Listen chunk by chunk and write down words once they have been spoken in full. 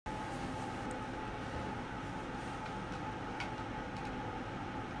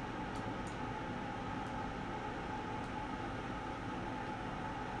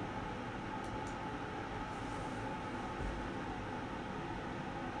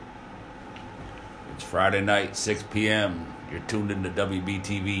Friday night, 6 p.m. You're tuned into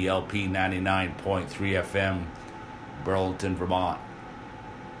WBTV LP 99.3 FM, Burlington, Vermont.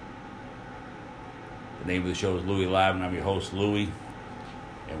 The name of the show is Louie Live, and I'm your host, Louie,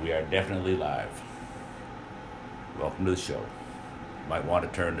 and we are definitely live. Welcome to the show. You might want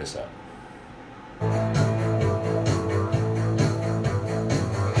to turn this up.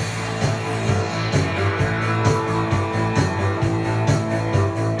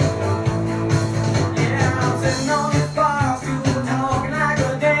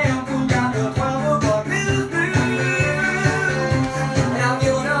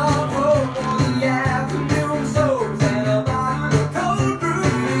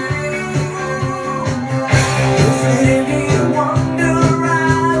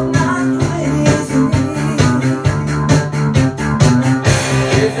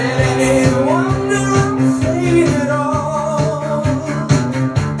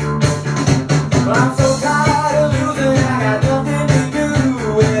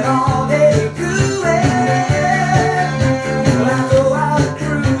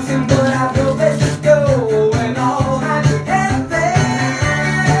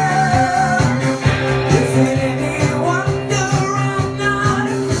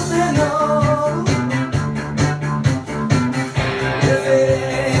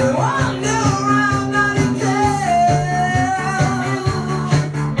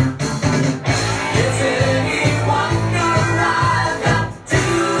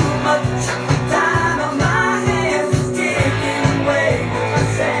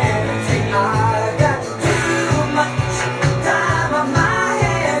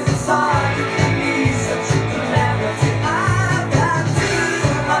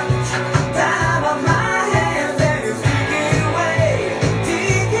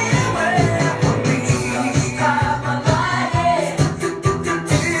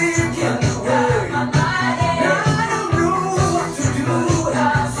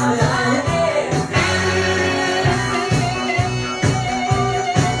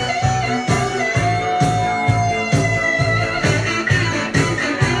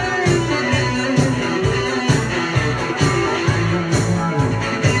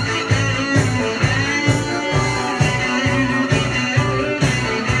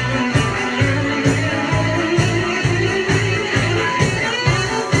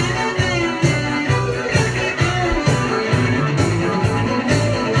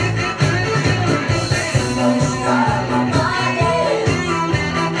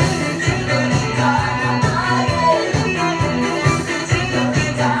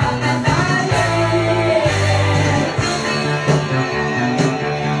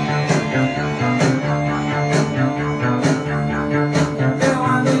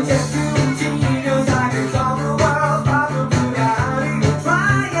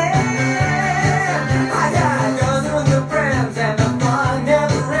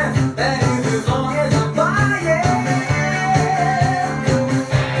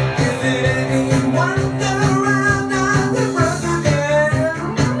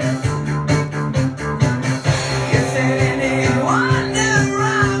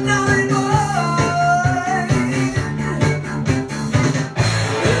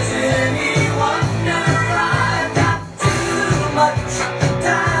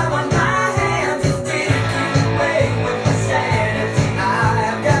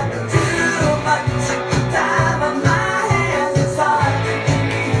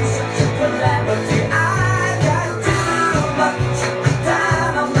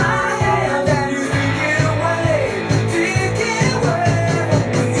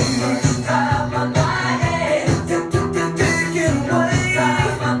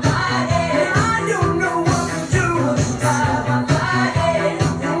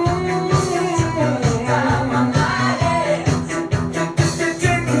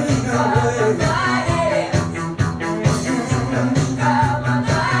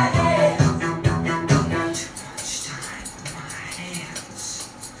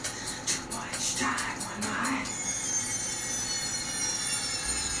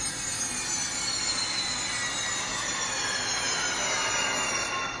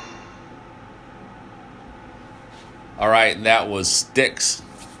 All right, and that was Styx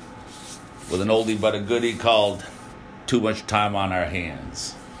with an oldie but a goodie called Too Much Time on Our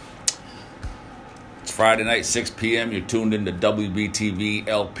Hands. It's Friday night, 6 p.m. You're tuned into WBTV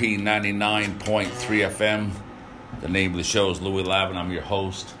LP 99.3 FM. The name of the show is Louie Live, and I'm your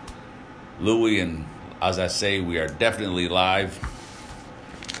host, Louie, and as I say, we are definitely live.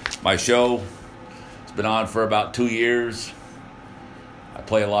 My show has been on for about 2 years. I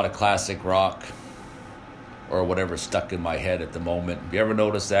play a lot of classic rock, or whatever's stuck in my head at the moment. Have you ever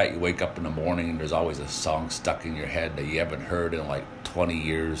noticed that? You wake up in the morning and there's always a song stuck in your head that you haven't heard in like 20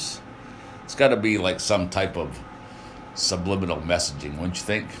 years. It's got to be like some type of subliminal messaging, wouldn't you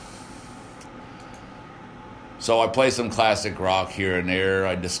think? So I play some classic rock here and there.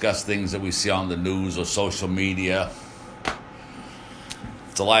 I discuss things that we see on the news or social media.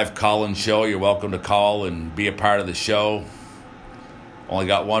 It's a live call-in show. You're welcome to call and be a part of the show. Only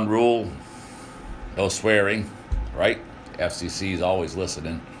got one rule. No swearing, right? FCC is always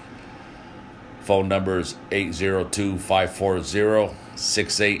listening. Phone number is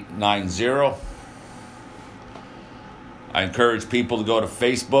 802-540-6890. I encourage people to go to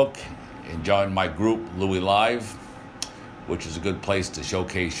Facebook and join my group, Louie Live, which is a good place to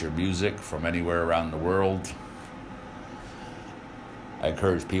showcase your music from anywhere around the world. I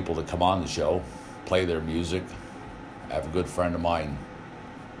encourage people to come on the show, play their music. I have a good friend of mine,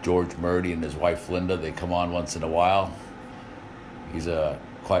 George Murdy, and his wife Linda. They come on once in a while. He's a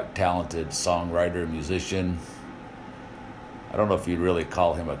quite talented songwriter, musician. I don't know if you'd really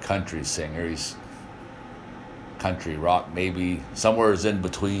call him a country singer. He's country rock, maybe somewhere is in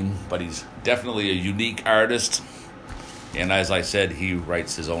between, but he's definitely a unique artist. And as I said, he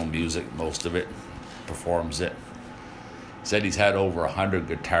writes his own music, most of it, performs it. Said he's had over 100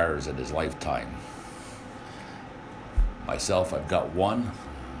 guitars in his lifetime. Myself, I've got one.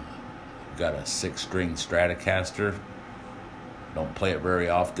 I've got a 6-string Stratocaster. Don't play it very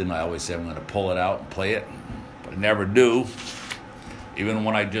often. I always say I'm going to pull it out and play it, but I never do. Even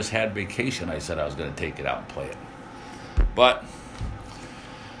when I just had vacation, I said I was going to take it out and play it. But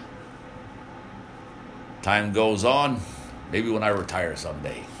time goes on. Maybe when I retire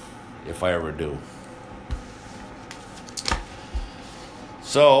someday, if I ever do.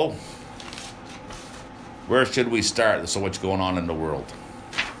 So, where should we start? There's so much going on in the world.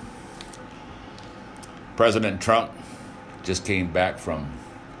 President Trump just came back from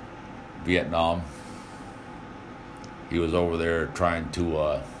Vietnam. He was over there trying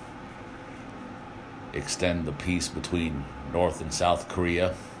to extend the peace between North and South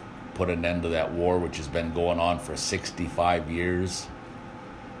Korea, put an end to that war which has been going on for 65 years.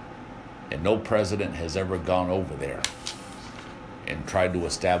 And no president has ever gone over there and tried to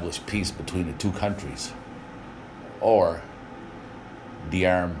establish peace between the two countries or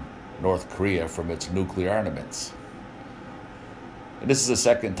de-arm North Korea from its nuclear armaments. And this is the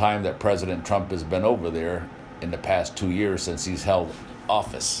second time that President Trump has been over there in the past 2 years since he's held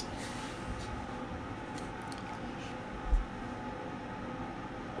office.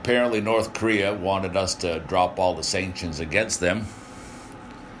 Apparently, North Korea wanted us to drop all the sanctions against them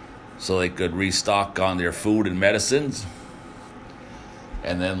so they could restock on their food and medicines.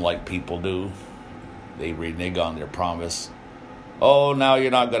 And then, like people do, they renege on their promise. Oh, now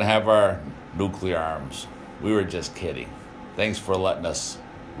you're not going to have our nuclear arms. We were just kidding. Thanks for letting us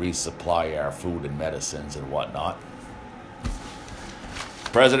resupply our food and medicines and whatnot.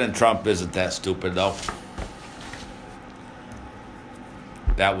 President Trump isn't that stupid, though.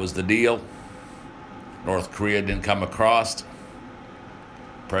 That was the deal. North Korea didn't come across.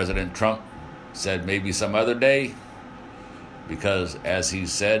 President Trump said maybe some other day, because as he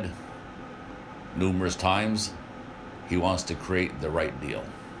said numerous times, he wants to create the right deal.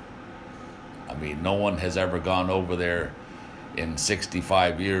 I mean, no one has ever gone over there in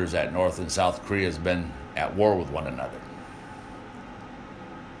 65 years that North and South Korea has been at war with one another.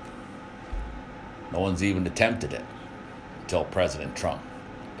 No one's even attempted it until President Trump.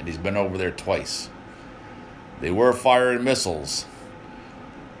 And he's been over there twice. They were firing missiles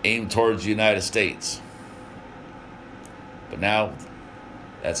aimed towards the United States. But now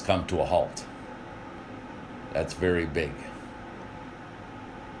that's come to a halt. That's very big.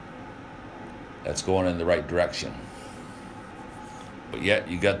 That's going in the right direction. But yet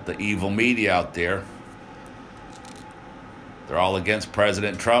you got the evil media out there. They're all against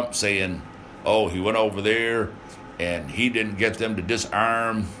President Trump, saying, oh, he went over there and he didn't get them to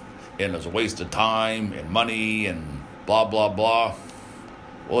disarm, and it was a waste of time and money and blah, blah, blah.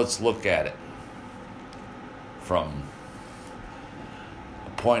 Well, let's look at it from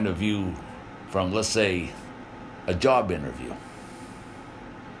a point of view from, let's say, a job interview.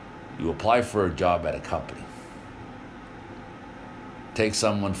 You apply for a job at a company. It takes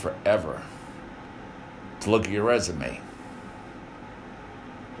someone forever to look at your resume.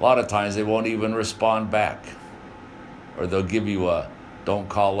 A lot of times they won't even respond back. Or they'll give you a "don't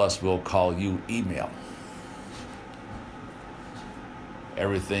call us, we'll call you" email.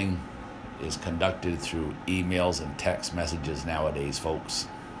 Everything is conducted through emails and text messages nowadays, folks.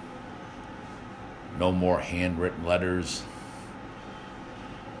 No more handwritten letters.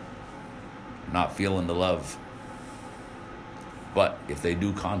 Not feeling the love But if they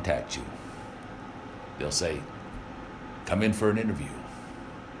do contact you, they'll say, come in for an interview.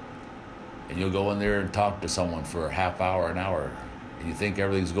 And you'll go in there and talk to someone for a half hour, an hour, and you think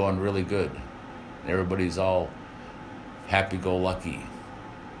everything's going really good. And everybody's all happy-go-lucky.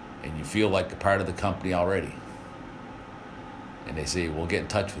 And you feel like a part of the company already. And they say, we'll get in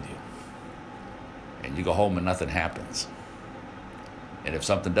touch with you. And you go home and nothing happens. And if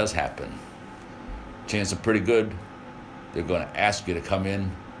something does happen, chances are pretty good they're going to ask you to come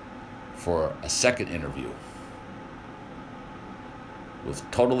in for a second interview with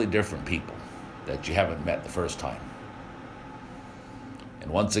totally different people that you haven't met the first time. And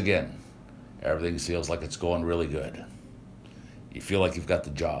once again, everything feels like it's going really good. You feel like you've got the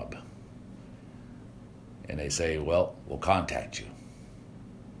job. And they say, well, we'll contact you.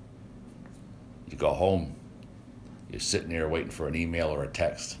 You go home, you're sitting there waiting for an email or a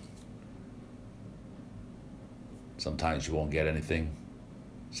text. Sometimes you won't get anything.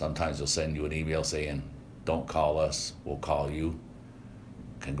 Sometimes they'll send you an email saying, don't call us, we'll call you.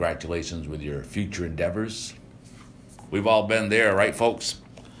 Congratulations with your future endeavors. We've all been there, right, folks?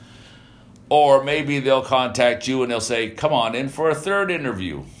 Or maybe they'll contact you and they'll say, come on in for a third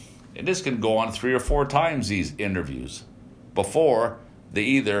interview. And this can go on 3 or 4 times, these interviews, before they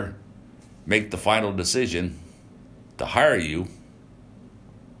either make the final decision to hire you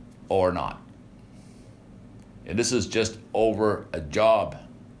or not. And this is just over a job.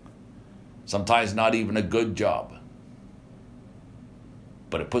 Sometimes not even a good job.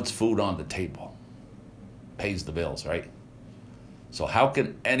 But it puts food on the table. Pays the bills, right? So how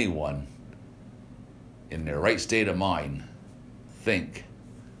can anyone in their right state of mind think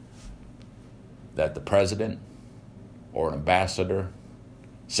that the president or an ambassador,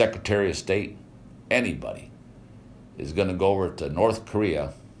 secretary of state, anybody is going to go over to North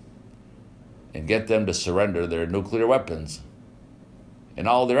Korea and get them to surrender their nuclear weapons and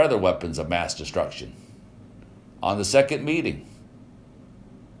all their other weapons of mass destruction on the second meeting?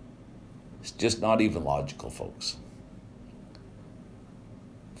 It's just not even logical, folks.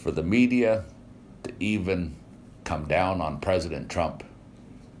 For the media to even come down on President Trump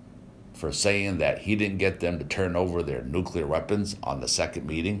for saying that he didn't get them to turn over their nuclear weapons on the second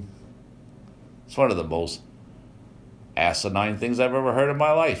meeting, it's one of the most asinine things I've ever heard in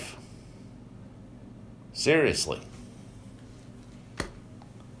my life. Seriously.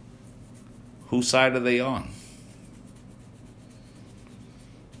 Whose side are they on?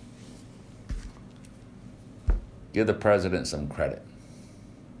 Give the president some credit.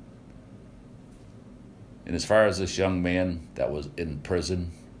 And as far as this young man that was in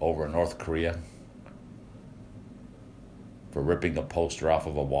prison over in North Korea for ripping a poster off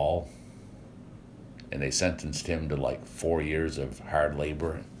of a wall, and they sentenced him to like 4 years of hard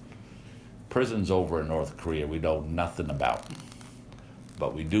labor. Prisons over in North Korea we know nothing about.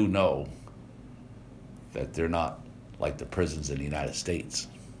 But we do know that they're not like the prisons in the United States.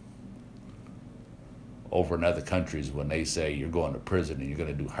 Over in other countries, when they say you're going to prison and you're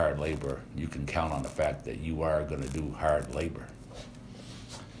going to do hard labor, you can count on the fact that you are going to do hard labor.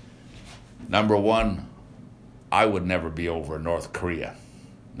 Number one, I would never be over in North Korea.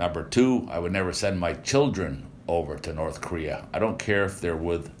 Number two, I would never send my children over to North Korea. I don't care if they're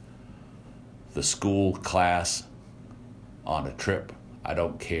with the school class on a trip. I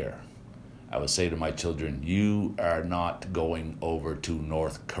don't care. I would say to my children, you are not going over to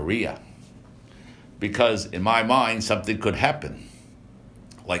North Korea. Because in my mind, something could happen.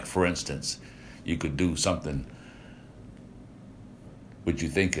 Like, for instance, you could do something which you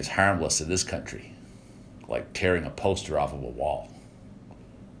think is harmless in this country, like tearing a poster off of a wall.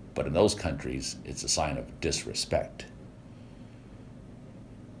 But in those countries, it's a sign of disrespect.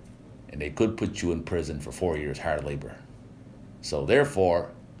 And they could put you in prison for 4 years hard labor. So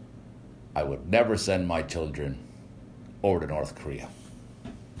therefore, I would never send my children over to North Korea.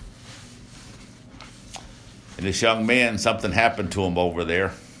 And this young man, something happened to him over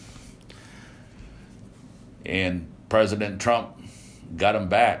there. And President Trump got him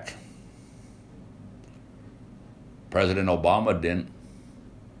back. President Obama didn't.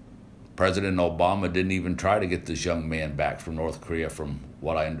 President Obama didn't even try to get this young man back from North Korea, from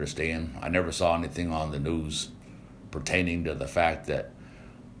what I understand. I never saw anything on the news pertaining to the fact that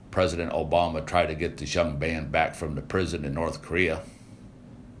President Obama tried to get this young man back from the prison in North Korea.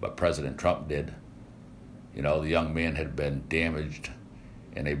 But President Trump did. You know, the young man had been damaged,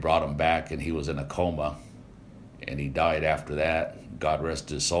 and they brought him back, and he was in a coma, and he died after that. God rest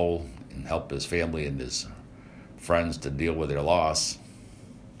his soul, and help his family and his friends to deal with their loss.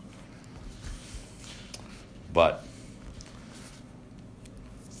 But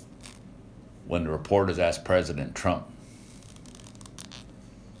when the reporters asked President Trump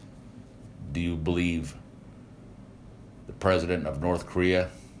Do you believe the president of North Korea,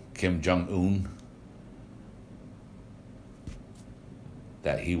 Kim Jong-un,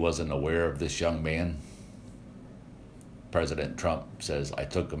 that he wasn't aware of this young man? President Trump says, I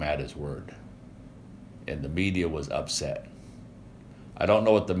took him at his word. And the media was upset. I don't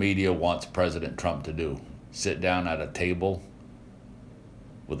know what the media wants President Trump to do. Sit down at a table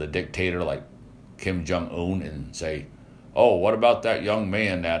with a dictator like Kim Jong-un and say, oh, what about that young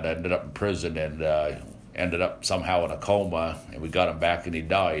man that ended up in prison and ended up somehow in a coma and we got him back and he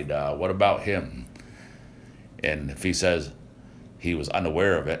died? What about him? And if he says he was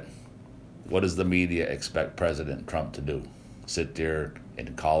unaware of it, what does the media expect President Trump to do? Sit there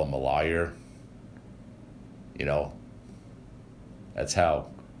and call him a liar? You know, that's how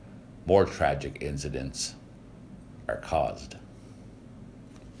more tragic incidents are caused.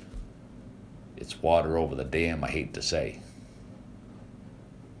 It's water over the dam, I hate to say.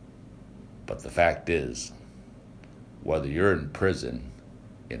 But the fact is, whether you're in prison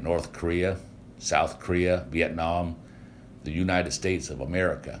in North Korea, South Korea, Vietnam, the United States of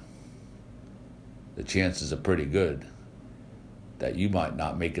America, the chances are pretty good that you might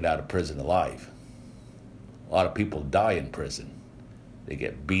not make it out of prison alive. A lot of people die in prison. They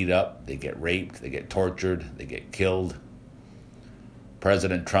get beat up, they get raped, they get tortured, they get killed.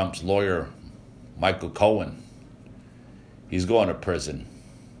 President Trump's lawyer, Michael Cohen, he's going to prison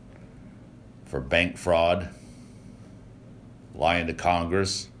for bank fraud, lying to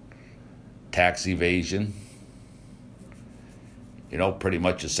Congress, tax evasion. You know, pretty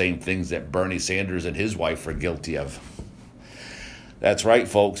much the same things that Bernie Sanders and his wife are guilty of. That's right,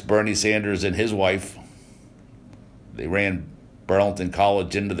 folks. Bernie Sanders and his wife, they ran Burlington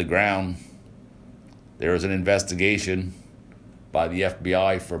College into the ground. There was an investigation by the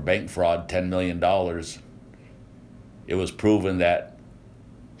FBI for bank fraud, $10 million. It was proven that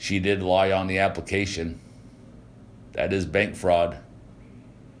she did lie on the application. That is bank fraud.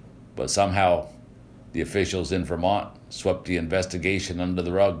 But somehow the officials in Vermont swept the investigation under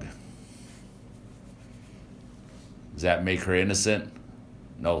the rug. Does that make her innocent?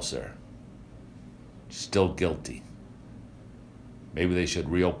 No, sir. She's still guilty. Maybe they should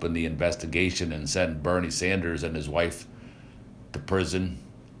reopen the investigation and send Bernie Sanders and his wife to prison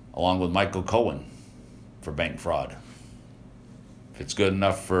along with Michael Cohen for bank fraud. If it's good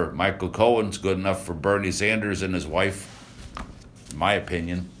enough for Michael Cohen, it's good enough for Bernie Sanders and his wife, in my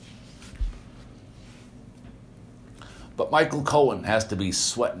opinion. But Michael Cohen has to be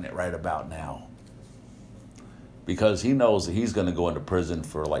sweating it right about now, because he knows that he's going to go into prison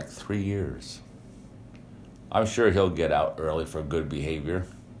for like 3 years. I'm sure he'll get out early for good behavior.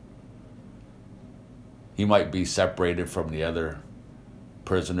 He might be separated from the other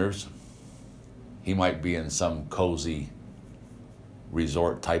prisoners. He might be in some cozy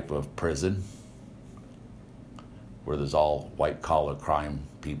resort type of prison where there's all white-collar crime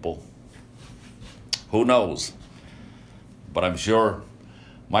people. Who knows? But I'm sure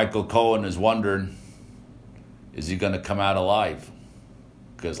Michael Cohen is wondering, is he going to come out alive?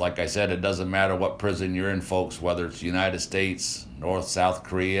 Because like I said, it doesn't matter what prison you're in, folks, whether it's United States, North, South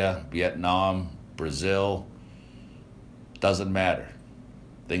Korea, Vietnam, Brazil, doesn't matter.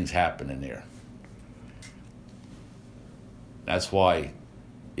 Things happen in there. That's why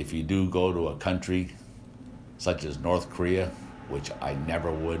if you do go to a country such as North Korea, which I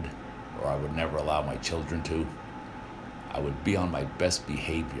never would, or I would never allow my children to, I would be on my best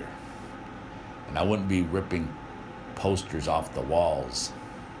behavior. And I wouldn't be ripping posters off the walls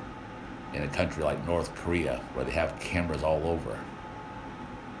in a country like North Korea where they have cameras all over.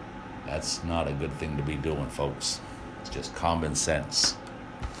 That's not a good thing to be doing, folks. It's just common sense.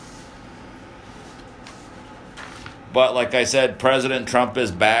 But like I said, President Trump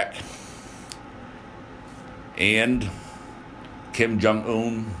is back. And Kim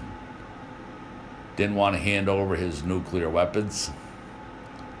Jong-un didn't want to hand over his nuclear weapons.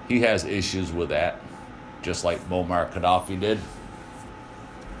 He has issues with that, just like Muammar Gaddafi did.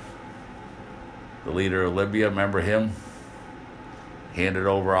 The leader of Libya, remember him? Handed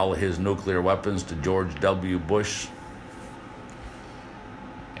over all of his nuclear weapons to George W. Bush.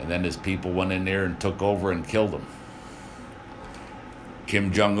 And then his people went in there and took over and killed him.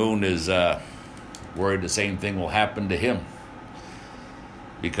 Kim Jong-un is worried the same thing will happen to him,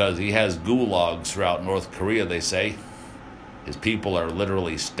 because he has gulags throughout North Korea, they say. His people are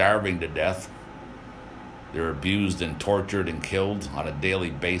literally starving to death. They're abused and tortured and killed on a daily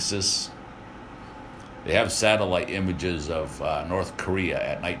basis. They have satellite images of North Korea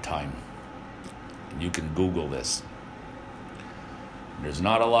at nighttime. You can Google this. There's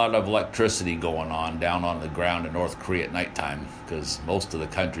not a lot of electricity going on down on the ground in North Korea at nighttime because most of the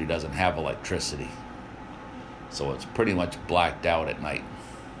country doesn't have electricity. So it's pretty much blacked out at night.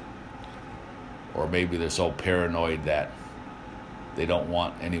 Or maybe they're so paranoid that they don't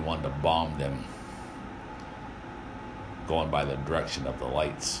want anyone to bomb them going by the direction of the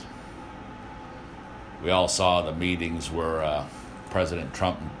lights. We all saw the meetings where President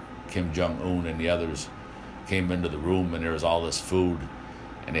Trump, Kim Jong-un, and the others came into the room, and there was all this food,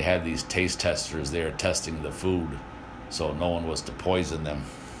 and they had these taste testers there testing the food so no one was to poison them.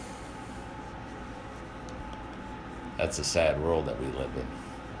 That's a sad world that we live in.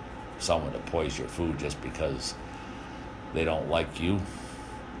 Someone to poison your food just because they don't like you.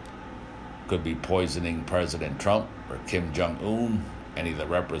 Could be poisoning President Trump or Kim Jong-un, any of the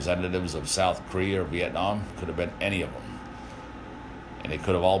representatives of South Korea or Vietnam. Could have been any of them. And they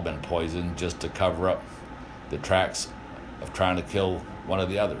could have all been poisoned just to cover up the tracks of trying to kill one of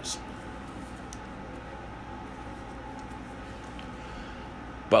the others.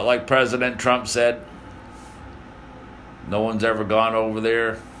 But like President Trump said, no one's ever gone over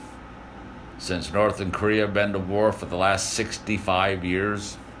there since North and Korea have been to war for the last 65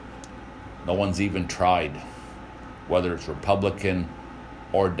 years. No one's even tried, whether it's Republican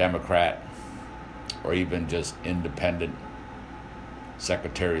or Democrat or even just independent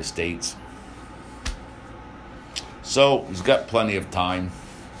Secretary of States. So he's got plenty of time,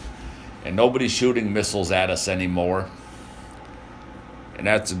 and nobody's shooting missiles at us anymore, and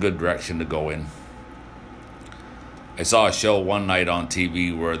that's a good direction to go in. I saw a show one night on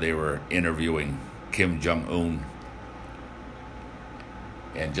TV where they were interviewing Kim Jong-un,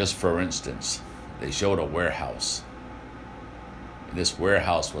 and just for instance, they showed a warehouse, and this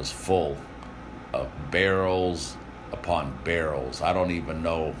warehouse was full of barrels upon barrels. I don't even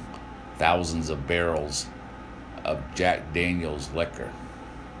know, thousands of barrels of Jack Daniel's liquor.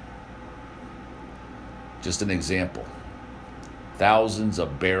 Just an example. Thousands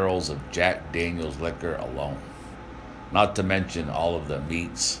of barrels of Jack Daniel's liquor alone. Not to mention all of the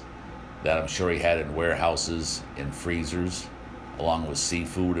meats that I'm sure he had in warehouses, in freezers, along with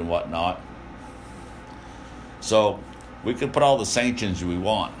seafood and whatnot. So we can put all the sanctions we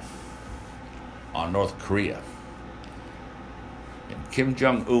want on North Korea. And Kim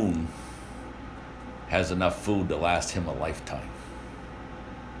Jong-un has enough food to last him a lifetime.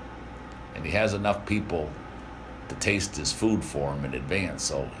 And he has enough people to taste his food for him in advance,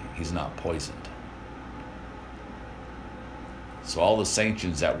 so he's not poisoned. So all the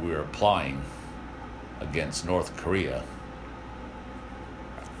sanctions that we're applying against North Korea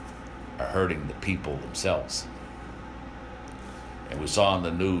are hurting the people themselves. And we saw on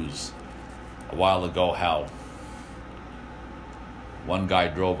the news a while ago how one guy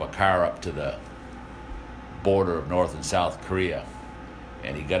drove a car up to the border of North and South Korea,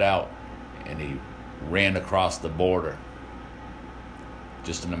 and he got out and he ran across the border.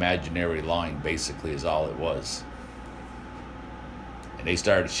 Just an imaginary line, basically, is all it was. And they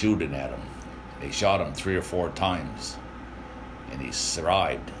started shooting at him. They shot him 3 or 4 times, and he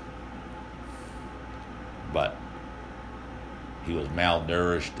survived. But he was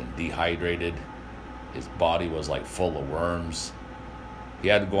malnourished and dehydrated. His body was like full of worms. He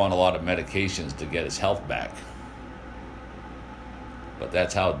had to go on a lot of medications to get his health back. But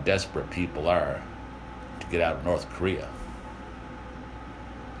that's how desperate people are to get out of North Korea.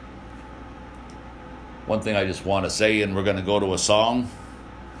 One thing I just want to say, and we're going to go to a song,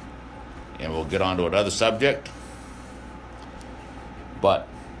 and we'll get on to another subject. But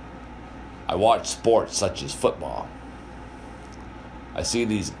I watch sports such as football. I see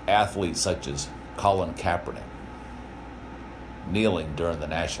these athletes such as Colin Kaepernick kneeling during the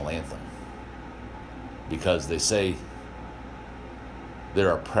national anthem because they say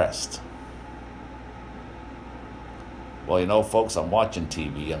they're oppressed. Well, you know, folks, I'm watching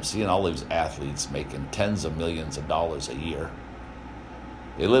TV. I'm seeing all these athletes making tens of millions of dollars a year.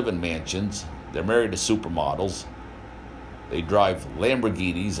 They live in mansions. They're married to supermodels. They drive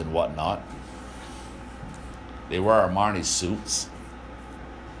Lamborghinis and whatnot. They wear Armani suits.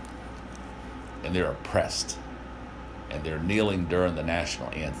 And they're oppressed. And they're kneeling during the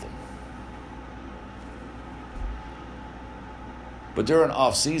national anthem. But during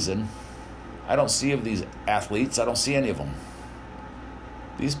off season, I don't see of these athletes. I don't see any of them.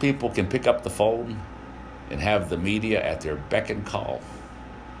 These people can pick up the phone and have the media at their beck and call.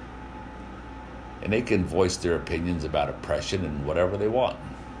 And they can voice their opinions about oppression and whatever they want.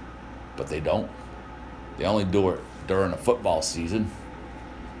 But they don't. They only do it during a football season.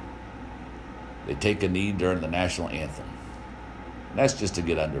 They take a knee during the national anthem. And that's just to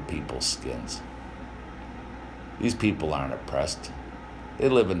get under people's skins. These people aren't oppressed. They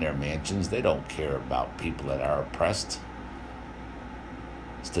live in their mansions. They don't care about people that are oppressed.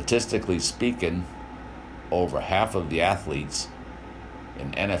 Statistically speaking, over half of the athletes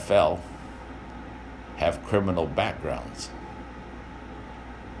in NFL have criminal backgrounds.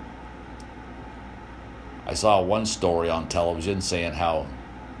 I saw one story on television saying how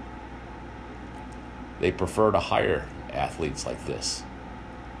they prefer to hire athletes like this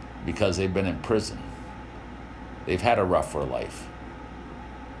because they've been in prison. They've had a rougher life.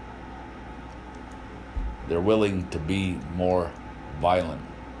 They're willing to be more violent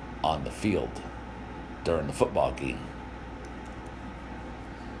on the field during the football game.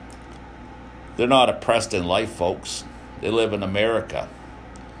 They're not oppressed in life, folks. They live in America.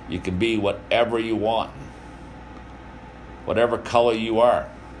 You can be whatever you want, whatever color you are.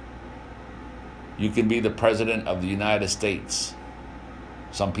 You can be the president of the United States.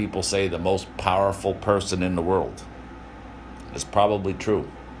 Some people say the most powerful person in the world. It's probably true.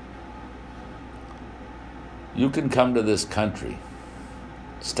 You can come to this country,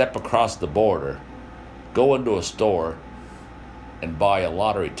 step across the border, go into a store and buy a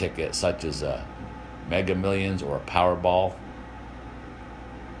lottery ticket such as a Mega Millions or a Powerball,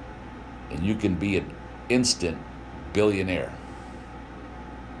 and you can be an instant billionaire.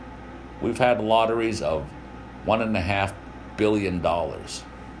 We've had lotteries of $1.5 billion.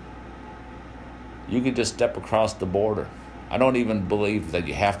 You can just step across the border. I don't even believe that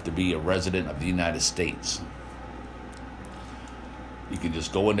you have to be a resident of the United States. You can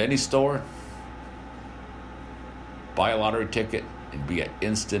just go into any store, buy a lottery ticket, and be an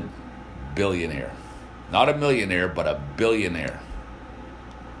instant billionaire. Not a millionaire, but a billionaire.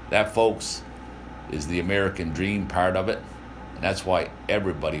 That, folks, is the American dream part of it. And that's why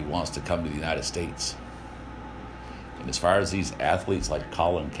everybody wants to come to the United States. And as far as these athletes like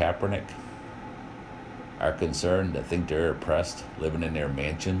Colin Kaepernick are concerned, that think they're oppressed, living in their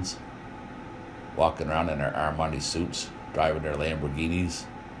mansions, walking around in their Armani suits, driving their Lamborghinis,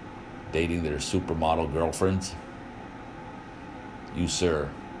 dating their supermodel girlfriends, you, sir,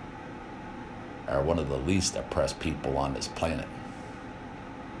 are one of the least oppressed people on this planet.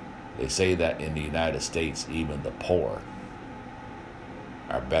 They say that in the United States, even the poor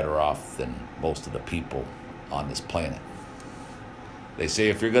are better off than most of the people on this planet. They say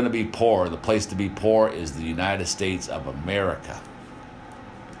if you're going to be poor, the place to be poor is the United States of America.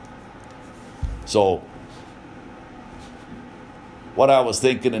 So, what I was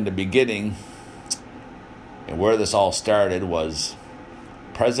thinking in the beginning and where this all started was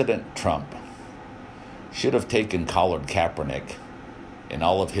President Trump should have taken Colin Kaepernick and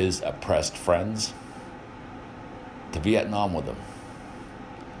all of his oppressed friends to Vietnam with him.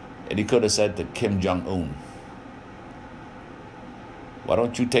 And he could have said to Kim Jong-un, why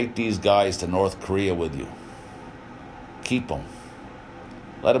don't you take these guys to North Korea with you? Keep them.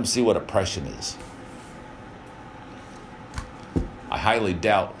 Let them see what oppression is. I highly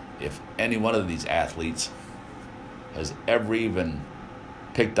doubt if any one of these athletes has ever even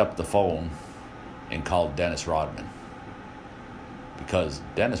picked up the phone and called Dennis Rodman. Because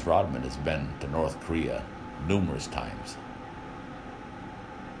Dennis Rodman has been to North Korea numerous times.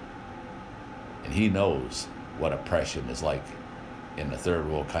 And he knows what oppression is like in a third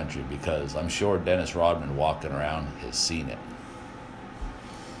world country, because I'm sure Dennis Rodman walking around has seen it.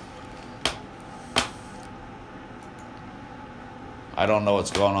 I don't know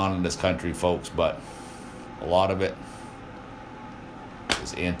what's going on in this country, folks, but a lot of it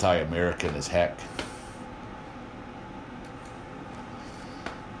is anti-American as heck.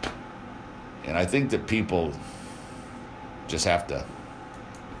 And I think that people just have to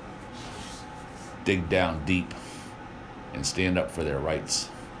dig down deep and stand up for their rights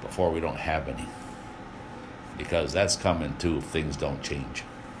before we don't have any. Because that's coming too if things don't change.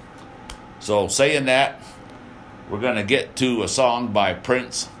 So saying that, we're going to get to a song by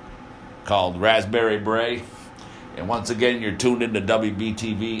Prince called Raspberry Beret. And once again, you're tuned into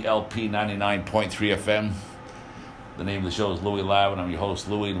WBTV LP 99.3 FM. The name of the show is Louie Live, and I'm your host,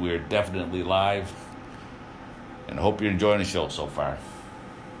 Louie, and we are definitely live. And I hope you're enjoying the show so far.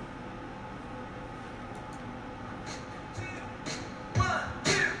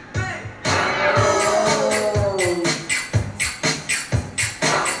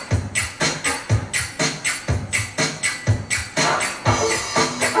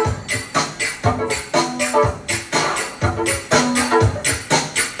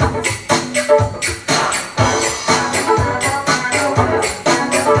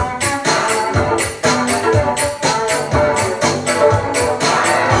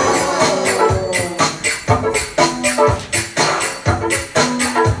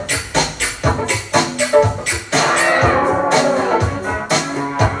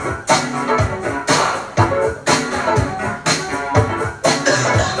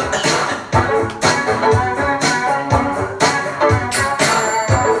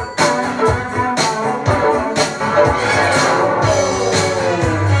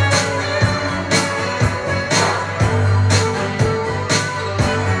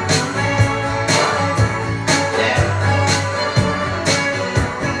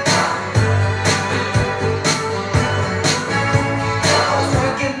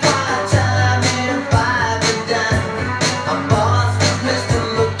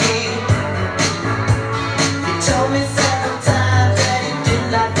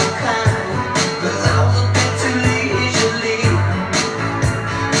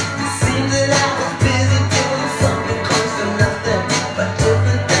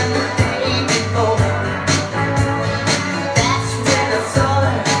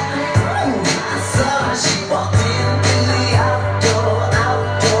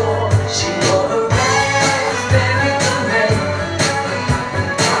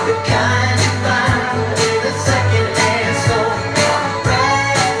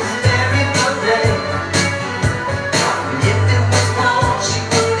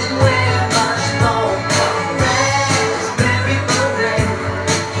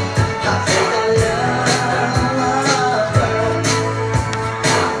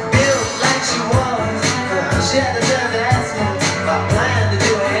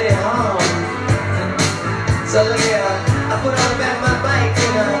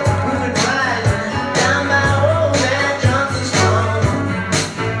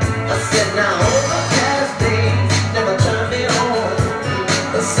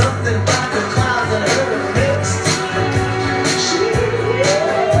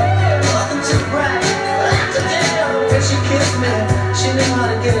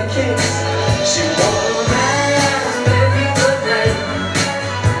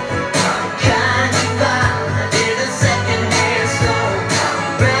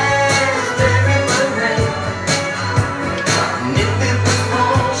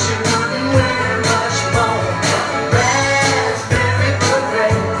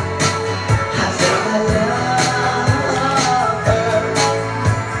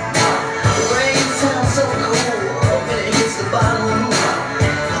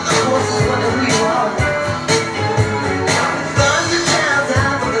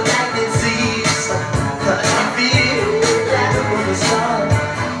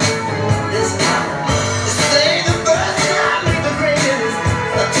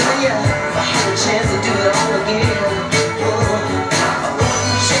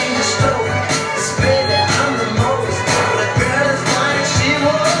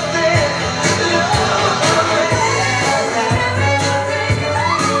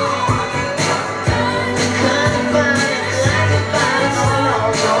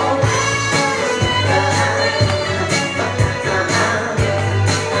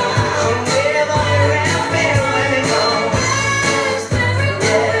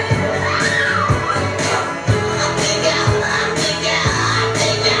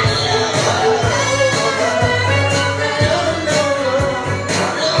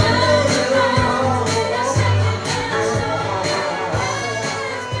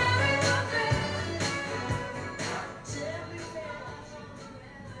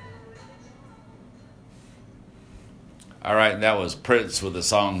 and that was Prince with a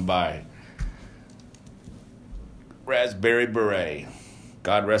song by Raspberry Beret.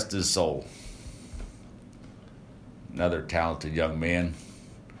 God rest his soul. Another talented young man.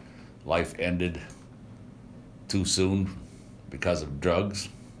 Life ended too soon because of drugs.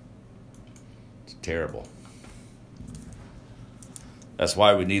 It's terrible. That's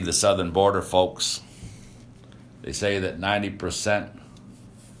why we need the southern border, folks. They say that 90%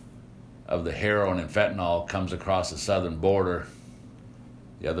 of the heroin and fentanyl comes across the southern border.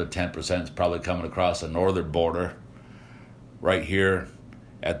 The other 10% is probably coming across the northern border. Right here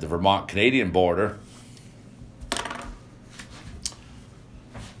at the Vermont-Canadian border,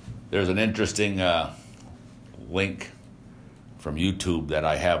 there's an interesting link from YouTube that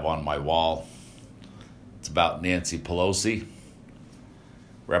I have on my wall. It's about Nancy Pelosi,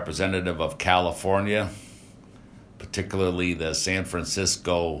 representative of California, particularly the San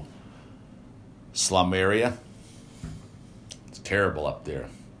Francisco slum area. It's terrible up there.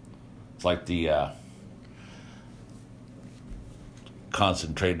 It's like the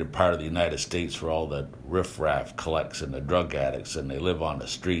concentrated part of the United States where all the riffraff collects and the drug addicts, and they live on the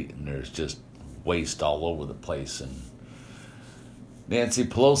street, and there's just waste all over the place. And Nancy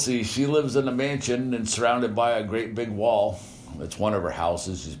Pelosi, she lives in a mansion and surrounded by a great big wall. It's one of her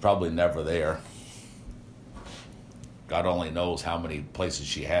houses. She's probably never there. God only knows how many places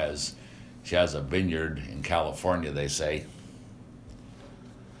she has. She has a vineyard in California, they say.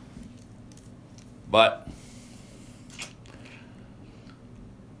 But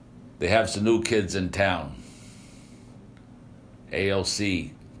they have some new kids in town.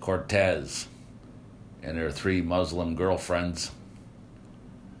 AOC, Cortez, and her 3 Muslim girlfriends.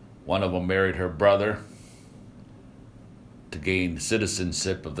 One of them married her brother to gain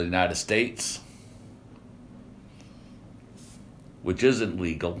citizenship of the United States, which isn't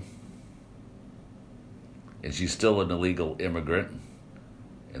legal. And she's still an illegal immigrant,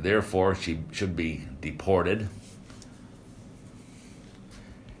 and therefore she should be deported.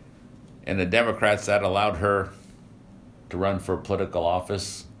 And the Democrats that allowed her to run for political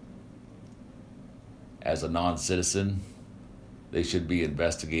office as a non-citizen, they should be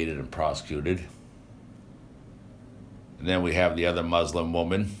investigated and prosecuted. And then we have the other Muslim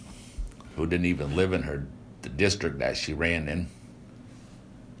woman who didn't even live in the district that she ran in.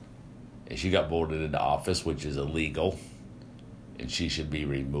 And she got voted into office, which is illegal, and she should be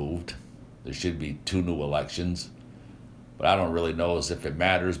removed. There should be 2 new elections. But I don't really know as if it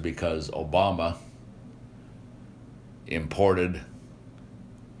matters, because Obama imported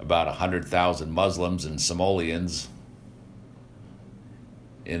about 100,000 Muslims and Somalians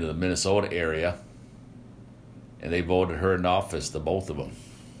into the Minnesota area, and they voted her in office, the both of them.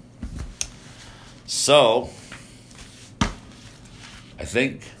 So, I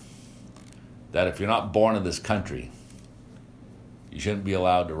think that if you're not born in this country, you shouldn't be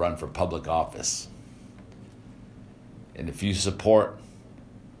allowed to run for public office. And if you support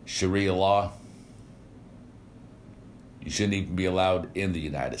Sharia law, you shouldn't even be allowed in the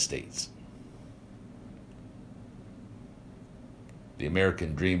United States. The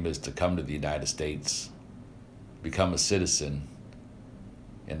American dream is to come to the United States, become a citizen,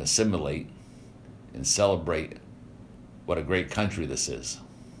 and assimilate and celebrate what a great country this is.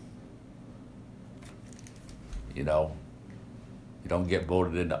 You know, you don't get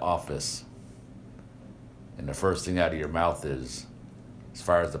voted into office, and the first thing out of your mouth is, as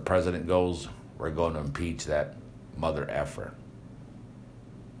far as the president goes, we're going to impeach that mother effer.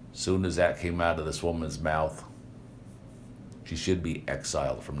 Soon as that came out of this woman's mouth, she should be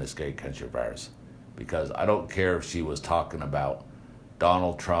exiled from this great country of ours. Because I don't care if she was talking about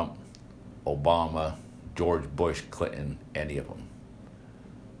Donald Trump, Obama, George Bush, Clinton, any of them.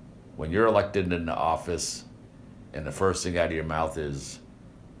 When you're elected into office, and the first thing out of your mouth is,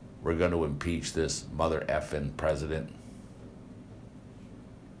 we're going to impeach this mother effing president,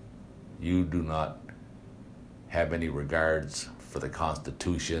 you do not have any regards for the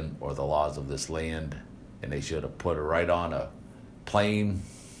Constitution or the laws of this land, and they should have put her right on a plane,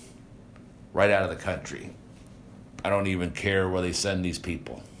 right out of the country. I don't even care where they send these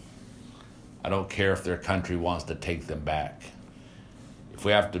people. I don't care if their country wants to take them back. If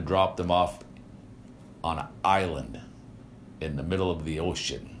we have to drop them off on an island in the middle of the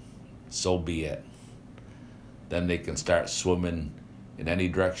ocean, so be it. Then they can start swimming in any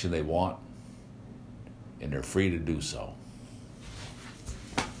direction they want, and they're free to do so.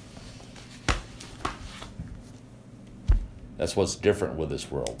 That's what's different with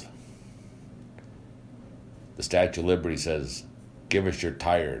this world. The Statue of Liberty says, give us your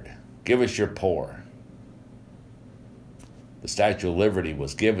tired, give us your poor. The Statue of Liberty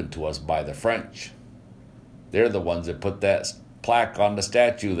was given to us by the French. They're the ones that put that plaque on the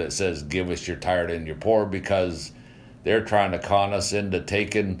statue that says, "Give us your tired and your poor," because they're trying to con us into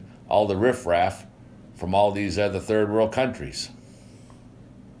taking all the riffraff from all these other third world countries.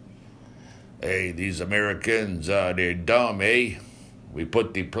 Hey, these Americans, they're dumb, eh? We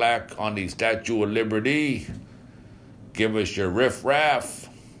put the plaque on the Statue of Liberty. Give us your riffraff.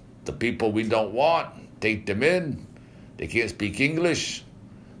 The people we don't want, take them in. They can't speak English.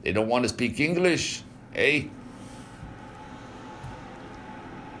 They don't want to speak English, eh?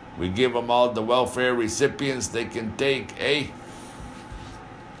 We give them all the welfare recipients they can take, eh?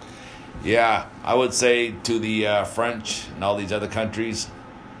 Yeah, I would say to the French and all these other countries,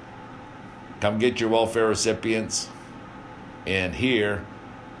 come get your welfare recipients, and here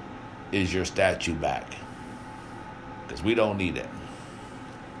is your statue back, because we don't need it.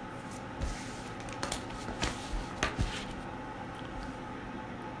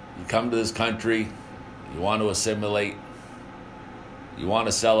 You come to this country, you want to assimilate, you want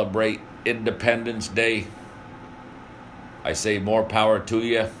to celebrate Independence Day, I say more power to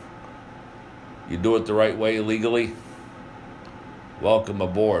you. You do it the right way legally, welcome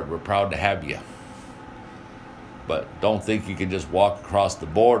aboard. We're proud to have you. But don't think you can just walk across the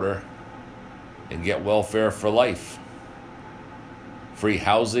border and get welfare for life. Free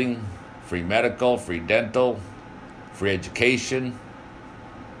housing, free medical, free dental, free education.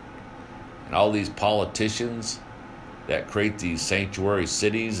 And all these politicians that create these sanctuary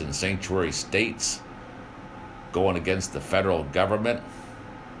cities and sanctuary states going against the federal government,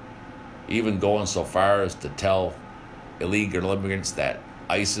 even going so far as to tell illegal immigrants that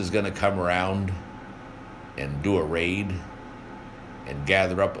ICE is going to come around and do a raid and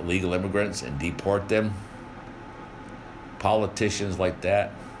gather up illegal immigrants and deport them. Politicians like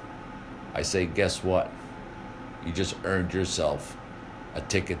that, I say, guess what? You just earned yourself a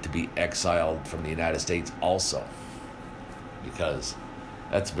ticket to be exiled from the United States also, because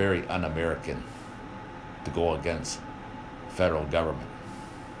that's very un-American to go against federal government.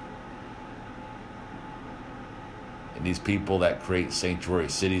 And these people that create sanctuary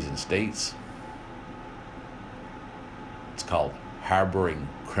cities and states, it's called harboring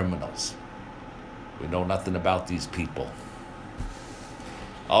criminals. We know nothing about these people.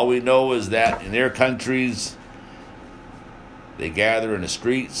 All we know is that in their countries, they gather in the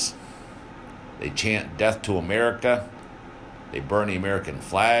streets, they chant "Death to America," they burn the American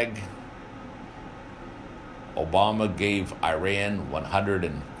flag. Obama gave Iran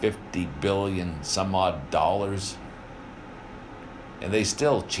 $150 billion some odd dollars, and they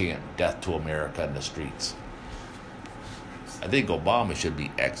still chant "Death to America" in the streets. I think Obama should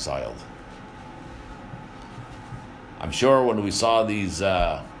be exiled. I'm sure when we saw these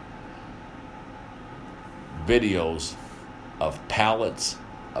videos of pallets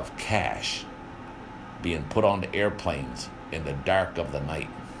of cash being put onto airplanes in the dark of the night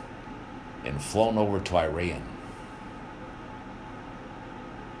and flown over to Iran,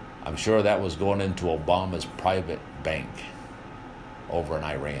 I'm sure that was going into Obama's private bank over in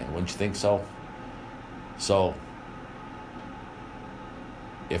Iran. Wouldn't you think so? So,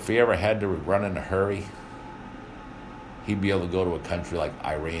 if he ever had to run in a hurry, he'd be able to go to a country like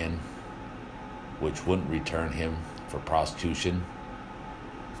Iran, which wouldn't return him for prostitution,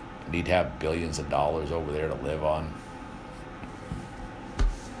 and he'd have billions of dollars over there to live on.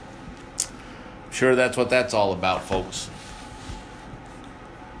 I'm sure that's what that's all about, folks.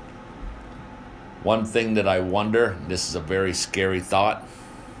 One thing that I wonder, this is a very scary thought,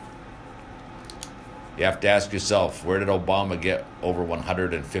 you have to ask yourself, where did Obama get over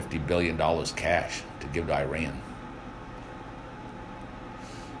 $150 billion cash to give to Iran?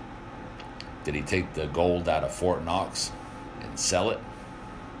 Did he take the gold out of Fort Knox and sell it?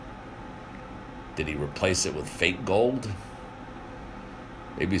 Did he replace it with fake gold?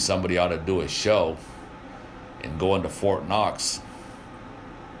 Maybe somebody ought to do a show and go into Fort Knox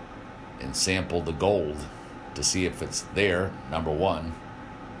and sample the gold to see if it's there, number one,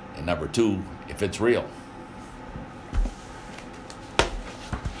 and number two, if it's real.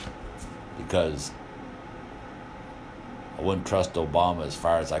 Because I wouldn't trust Obama as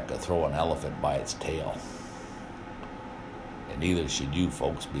far as I could throw an elephant by its tail. And neither should you,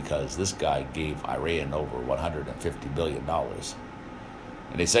 folks, because this guy gave Iran over $150 billion.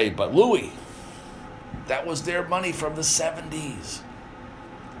 And they say, but Louis, that was their money from the 70s.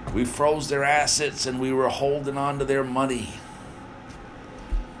 We froze their assets and we were holding on to their money.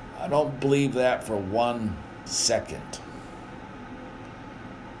 I don't believe that for 1 second.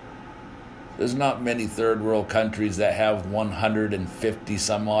 There's not many third world countries that have 150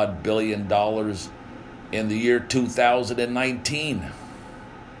 some odd billion dollars in the year 2019.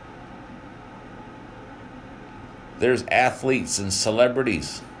 There's athletes and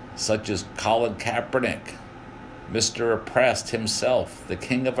celebrities such as Colin Kaepernick, Mr. Oppressed himself, the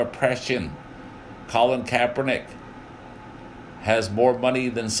king of oppression. Colin Kaepernick has more money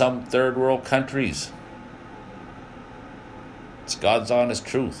than some third world countries. It's God's honest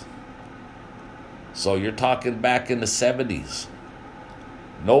truth. So you're talking back in the 70s.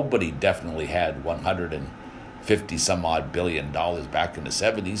 Nobody definitely had 150 some odd billion dollars back in the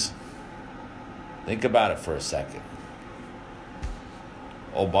 70s. Think about it for a second.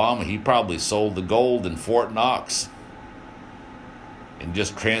 Obama, he probably sold the gold in Fort Knox and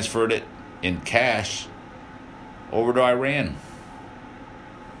just transferred it in cash over to Iran.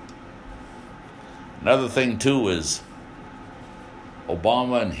 Another thing too is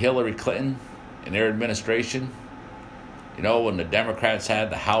Obama and Hillary Clinton and their administration, you know, when the Democrats had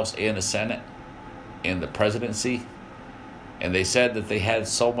the House and the Senate and the presidency, and they said that they had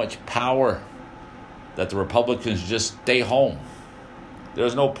so much power that the Republicans just stay home.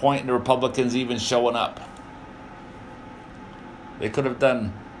 There's no point in the Republicans even showing up. They could have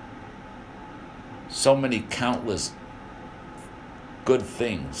done so many countless good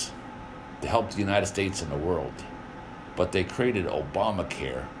things to help the United States and the world. But they created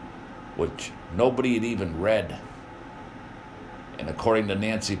Obamacare, which nobody had even read. And according to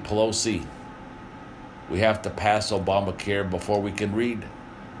Nancy Pelosi, we have to pass Obamacare before we can read,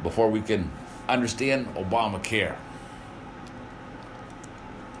 before we can understand Obamacare.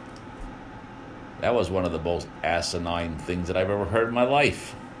 That was one of the most asinine things that I've ever heard in my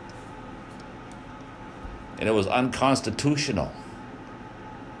life. And it was unconstitutional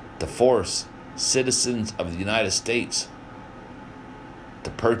to force citizens of the United States to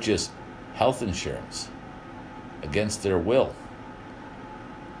purchase health insurance against their will.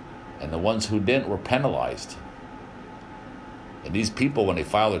 And the ones who didn't were penalized. And these people, when they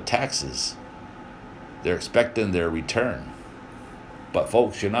file their taxes, they're expecting their return. But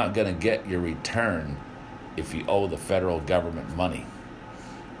folks, you're not going to get your return if you owe the federal government money.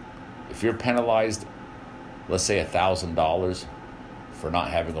 If you're penalized, let's say $1,000 for not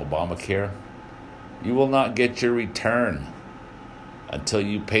having Obamacare, you will not get your return until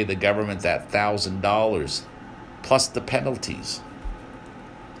you pay the government that $1,000 plus the penalties.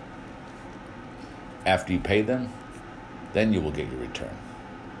 After you pay them, then you will get your return.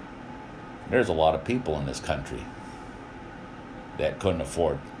 There's a lot of people in this country that couldn't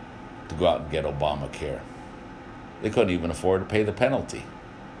afford to go out and get Obamacare. They couldn't even afford to pay the penalty.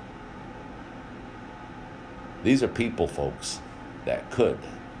 These are people, folks, that could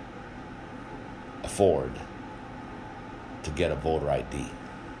afford to get a voter ID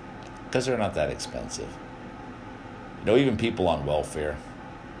because they're not that expensive. You know, even people on welfare,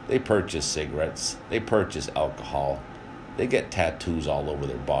 they purchase cigarettes, they purchase alcohol, they get tattoos all over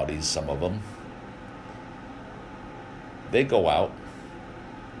their bodies, some of them. They go out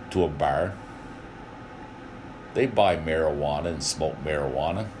to a bar, they buy marijuana and smoke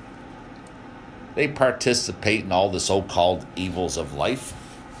marijuana. They participate in all the so-called evils of life.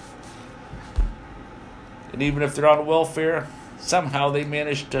 And even if they're on welfare, somehow they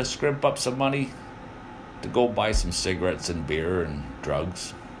manage to scrimp up some money to go buy some cigarettes and beer and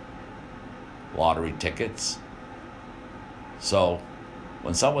drugs, lottery tickets. So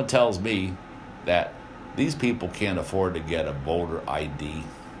when someone tells me that these people can't afford to get a voter ID,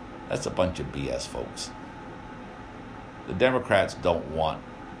 that's a bunch of BS, folks. The Democrats don't want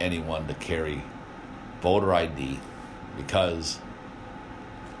anyone to carry voter ID because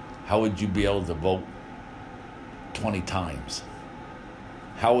how would you be able to vote 20 times?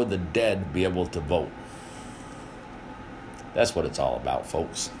 How would the dead be able to vote? That's what it's all about,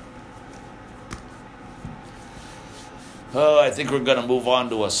 folks. Oh, I think we're going to move on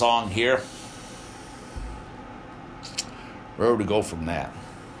to a song here. Where to go from that?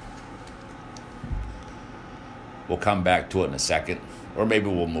 We'll come back to it in a second, or maybe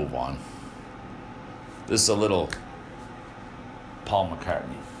we'll move on. This is a little Paul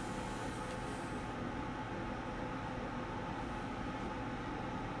McCartney.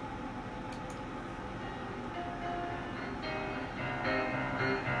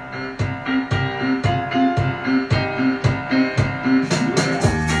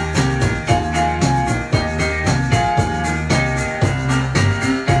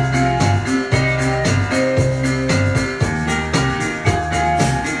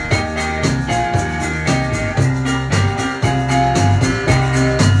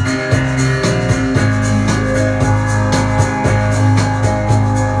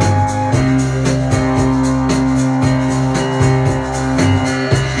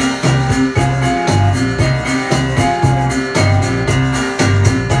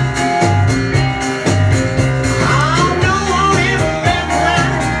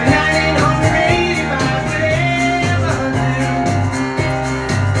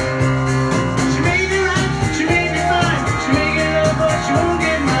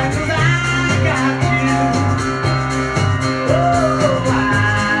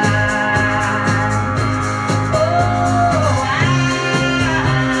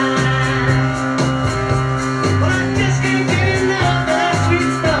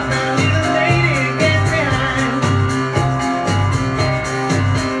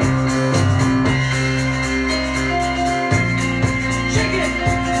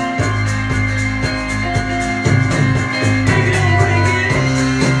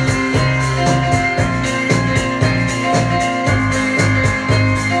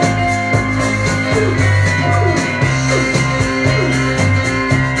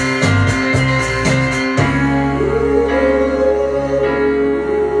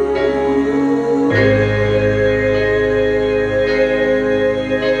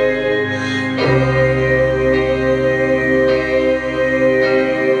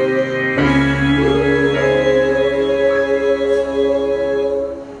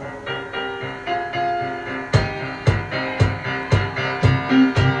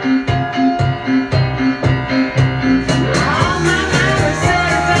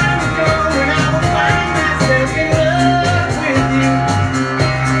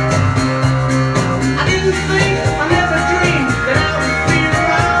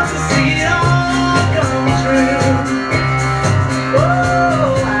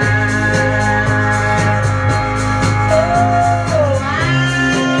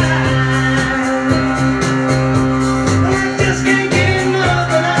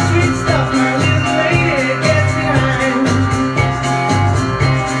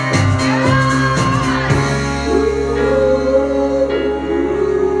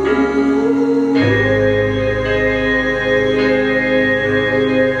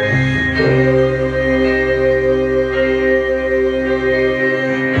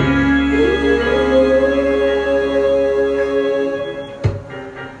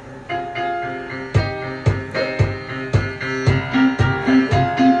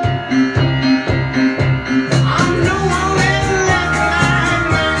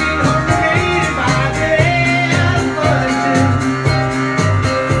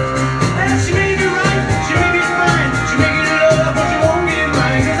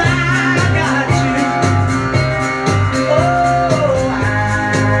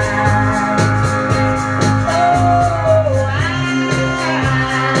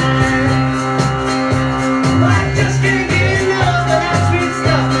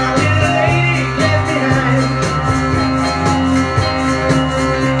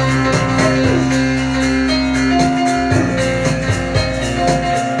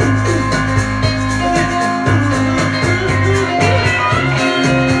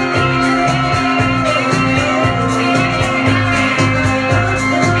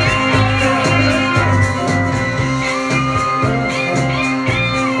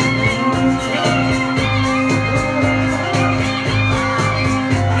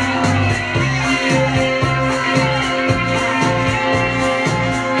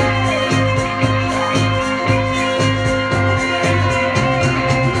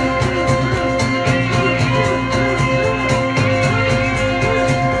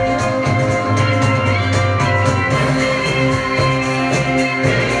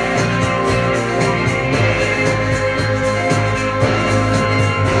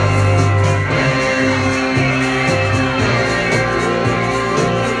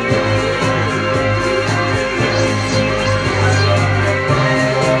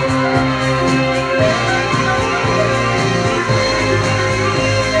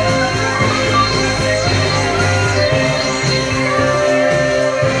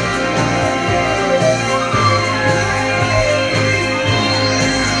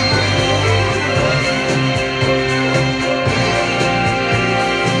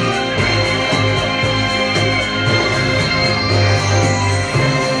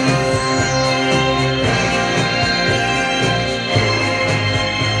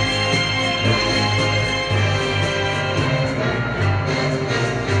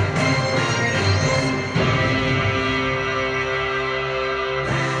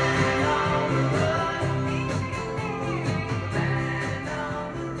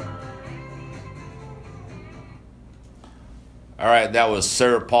 All right, that was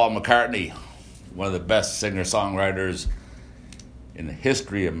Sir Paul McCartney, one of the best singer-songwriters in the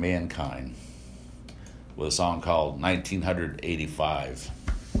history of mankind, with a song called 1985.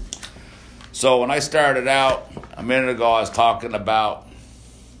 So when I started out a minute ago, I was talking about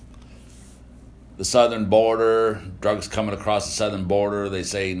the southern border, drugs coming across the southern border. They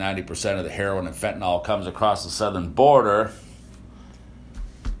say 90% of the heroin and fentanyl comes across the southern border.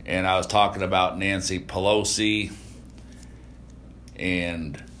 And I was talking about Nancy Pelosi.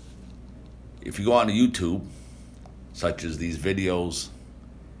 And if you go on to YouTube, such as these videos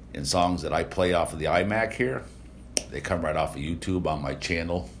and songs that I play off of the iMac here, they come right off of YouTube on my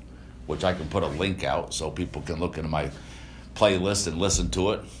channel, which I can put a link out so people can look into my playlist and listen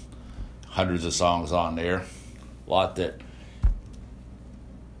to it. Hundreds of songs on there. A lot that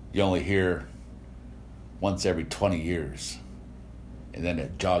you only hear once every 20 years. And then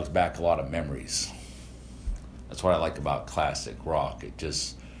it jogs back a lot of memories. That's what I like about classic rock. It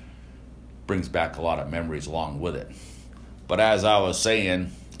just brings back a lot of memories along with it. But as I was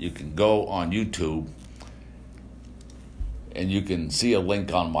saying, you can go on YouTube and you can see a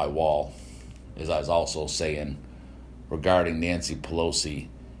link on my wall, as I was also saying, regarding Nancy Pelosi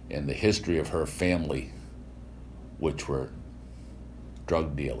and the history of her family, which were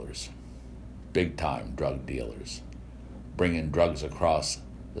drug dealers, big-time drug dealers, bringing drugs across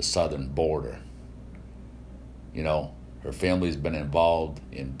the southern border. You know, her family's been involved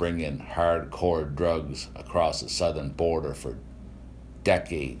in bringing hardcore drugs across the southern border for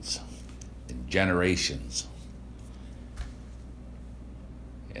decades and generations.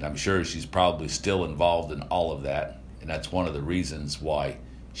 And I'm sure she's probably still involved in all of that. And that's one of the reasons why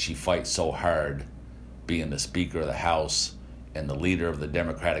she fights so hard, being the Speaker of the House and the leader of the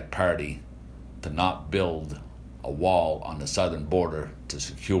Democratic Party, to not build a wall on the southern border to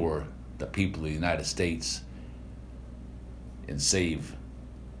secure the people of the United States and save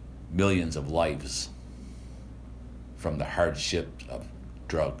millions of lives from the hardship of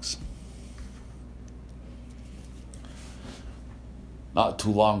drugs. Not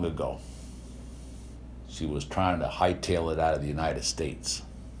too long ago, she was trying to hightail it out of the United States.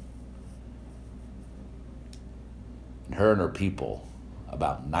 And her and her people,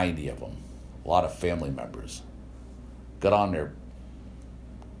 about 90 of them, a lot of family members, got on their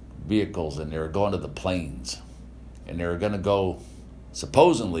vehicles and they were going to the plains. And they were going to go,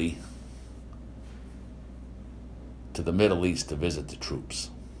 supposedly, to the Middle East to visit the troops.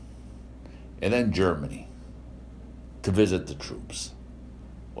 And then Germany to visit the troops.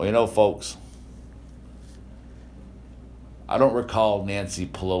 Well, you know, folks, I don't recall Nancy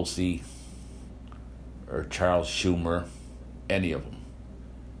Pelosi or Charles Schumer, any of them,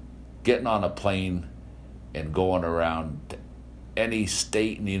 getting on a plane and going around to any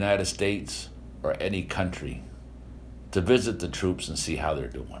state in the United States or any country to visit the troops and see how they're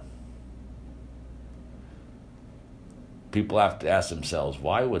doing. People have to ask themselves,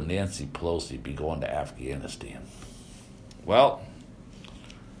 why would Nancy Pelosi be going to Afghanistan? Well,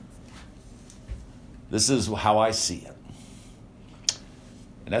 this is how I see it.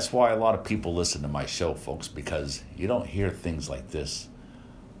 And that's why a lot of people listen to my show, folks, because you don't hear things like this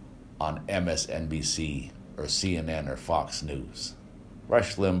on MSNBC or CNN or Fox News.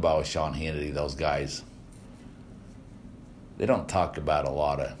 Rush Limbaugh, Sean Hannity, those guys, they don't talk about a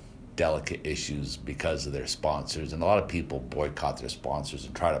lot of delicate issues because of their sponsors. And a lot of people boycott their sponsors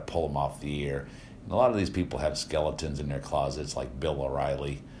and try to pull them off the air. And a lot of these people have skeletons in their closets, like Bill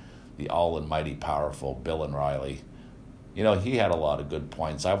O'Reilly, the all and mighty powerful Bill O'Reilly. You know, he had a lot of good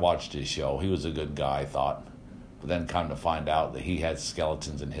points. I watched his show. He was a good guy, I thought. But then come to find out that he had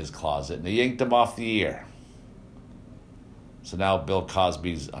skeletons in his closet, and they yanked him off the air. So now Bill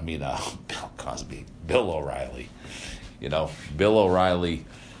O'Reilly. You know, Bill O'Reilly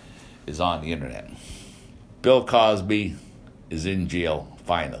is on the internet. Bill Cosby is in jail,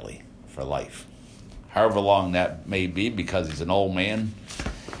 finally, for life. However long that may be, because he's an old man.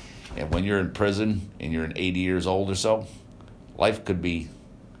 And when you're in prison and you're 80 years old or so, life could be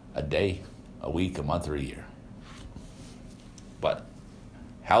a day, a week, a month, or a year. But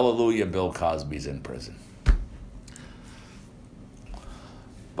hallelujah, Bill Cosby's in prison.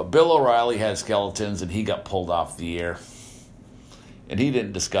 But Bill O'Reilly had skeletons and he got pulled off the air. And he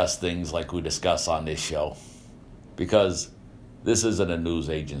didn't discuss things like we discuss on this show, because this isn't a news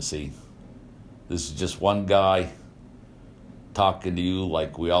agency. This is just one guy talking to you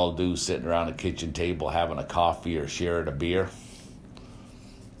like we all do, sitting around a kitchen table having a coffee or sharing a beer.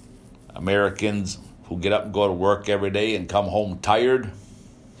 Americans who get up and go to work every day and come home tired.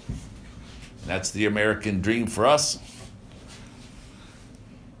 And that's the American dream for us.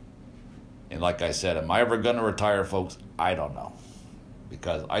 And like I said, am I ever going to retire, folks? I don't know.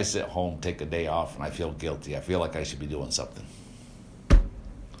 Because I sit home, take a day off, and I feel guilty. I feel like I should be doing something.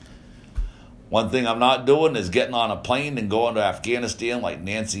 One thing I'm not doing is getting on a plane and going to Afghanistan like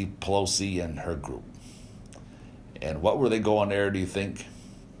Nancy Pelosi and her group. And what were they going there, do you think,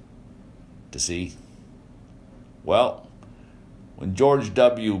 to see? Well, when George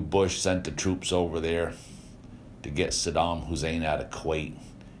W. Bush sent the troops over there to get Saddam Hussein out of Kuwait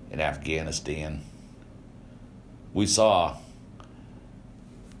and Afghanistan, we saw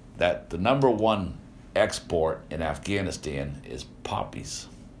that the number one export in Afghanistan is poppies.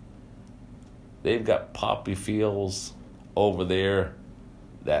 They've got poppy fields over there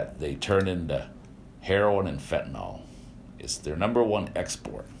that they turn into heroin and fentanyl. It's their number one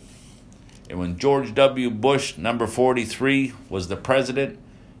export. And when George W. Bush, number 43, was the president,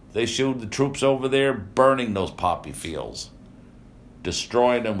 they showed the troops over there burning those poppy fields,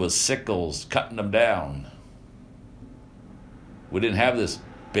 destroying them with sickles, cutting them down. We didn't have this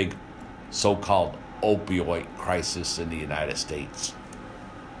big so-called opioid crisis in the United States.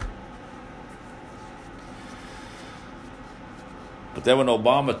 But then when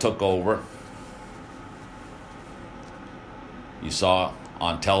Obama took over, you saw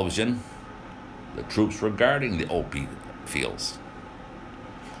on television the troops were guarding the opium fields.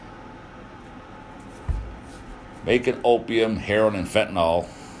 Making opium, heroin, and fentanyl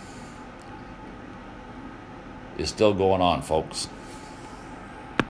is still going on, folks.